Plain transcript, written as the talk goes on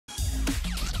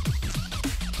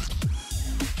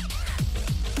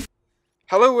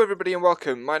Hello everybody and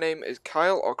welcome, my name is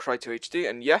Kyle or Cry2HD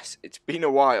and yes, it's been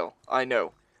a while, I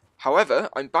know. However,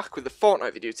 I'm back with a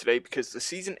Fortnite video today because the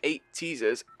Season 8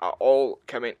 teasers are all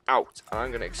coming out and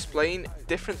I'm going to explain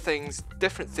different things,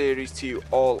 different theories to you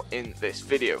all in this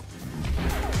video.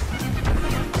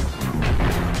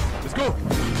 Let's go!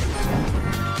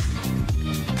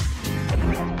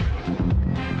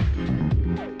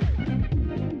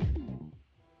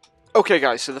 Okay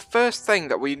guys, so the first thing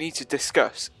that we need to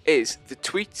discuss is the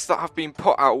tweets that have been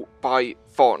put out by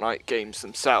Fortnite games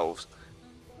themselves.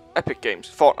 Epic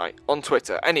Games, Fortnite, on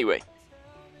Twitter, anyway.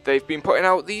 They've been putting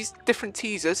out these different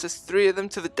teasers, there's 3 of them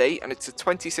to the date, and it's the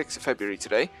 26th of February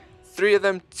today. 3 of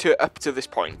them up to this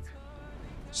point.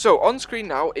 So, on screen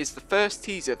now is the first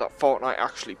teaser that Fortnite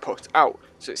actually put out.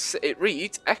 So it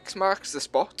reads, X marks the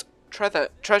spot,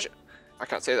 treasure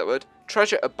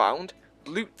abound.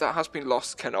 Loot that has been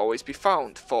lost can always be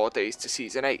found, 4 days to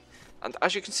Season 8. And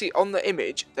as you can see on the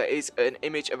image, there is an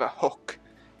image of a hook.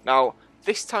 Now,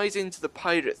 this ties into the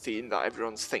pirate theme that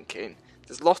everyone's thinking.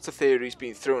 There's lots of theories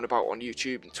being thrown about on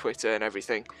YouTube and Twitter and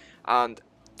everything. And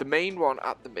the main one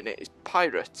at the minute is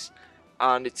pirates.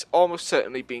 And it's almost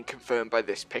certainly been confirmed by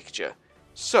this picture.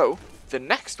 So, the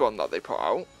next one that they put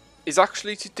out is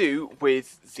actually to do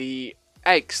with the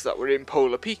eggs that were in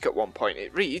Polar Peak at one point.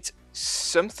 It reads,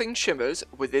 something shimmers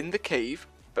within the cave,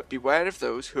 but beware of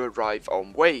those who arrive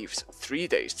on waves, 3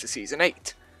 days to Season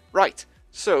 8. Right,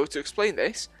 so to explain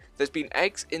this, there's been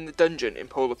eggs in the dungeon in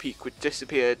Polar Peak which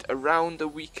disappeared around a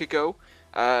week ago.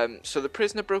 So the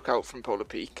prisoner broke out from Polar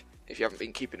Peak. If you haven't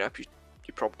been keeping up, you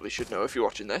probably should know if you're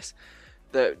watching this.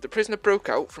 The prisoner broke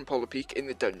out from Polar Peak in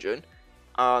the dungeon,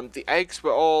 and the eggs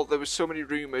were all, there was so many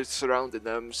rumours surrounding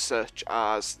them, such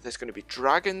as there's going to be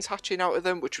dragons hatching out of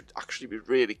them, which would actually be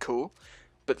really cool.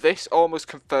 But this almost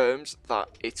confirms that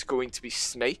it's going to be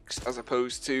snakes as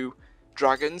opposed to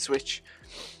dragons, which,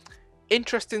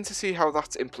 interesting to see how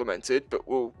that's implemented, but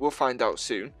we'll find out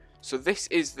soon. So this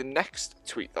is the next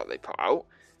tweet that they put out,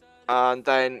 and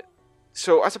then,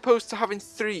 so as opposed to having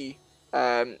 3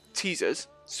 teasers,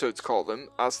 so to call them,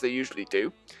 as they usually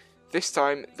do, this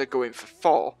time they're going for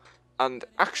 4, and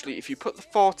actually if you put the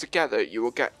 4 together you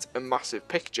will get a massive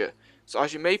picture. So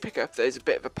as you may pick up, there's a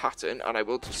bit of a pattern, and I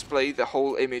will display the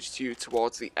whole image to you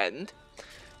towards the end.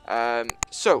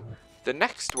 So the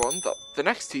next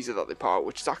teaser that they put out,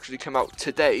 which has actually come out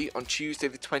today on Tuesday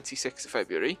the 26th of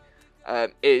February,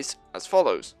 is as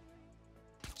follows.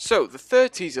 So the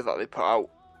third teaser that they put out,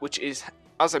 which is,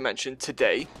 as I mentioned,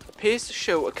 today, appears to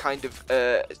show a kind of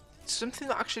something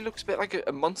that actually looks a bit like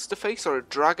a monster face or a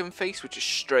dragon face, which is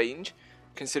strange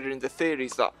considering the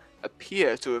theories that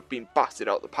appear to have been batted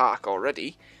out the park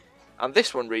already. And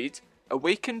this one reads,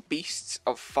 awaken beasts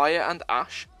of fire and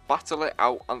ash, battle it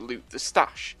out and loot the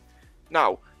stash.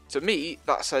 Now, to me,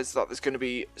 that says that there's going to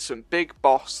be some big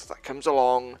boss that comes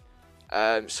along,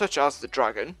 such as the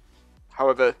dragon.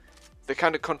 However, they're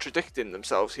kind of contradicting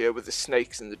themselves here with the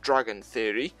snakes and the dragon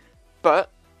theory, but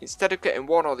instead of getting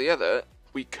one or the other,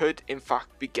 we could in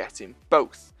fact be getting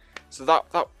both. So that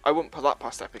I wouldn't put that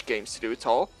past Epic Games to do at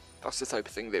all. That's the type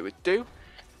of thing they would do.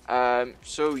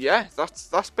 So yeah,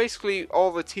 that's basically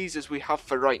all the teasers we have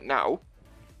for right now.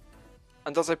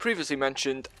 And as I previously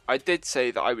mentioned, I did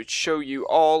say that I would show you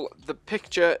all the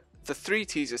picture, the 3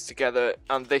 teasers together,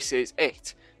 and this is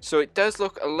it. So it does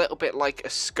look a little bit like a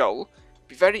skull.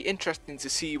 Be very interesting to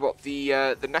see what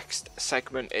the next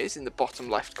segment is in the bottom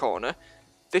left corner.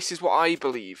 This is what I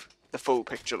believe the full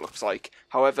picture looks like.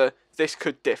 However, this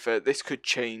could differ, this could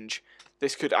change,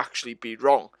 this could actually be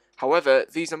wrong. However,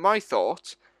 these are my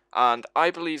thoughts, and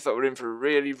I believe that we're in for a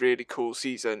really, really cool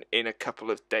season in a couple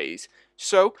of days.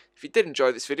 So, if you did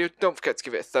enjoy this video, don't forget to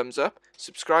give it a thumbs up,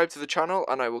 subscribe to the channel,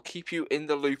 and I will keep you in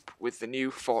the loop with the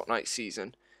new Fortnite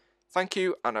season. Thank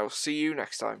you, and I will see you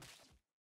next time.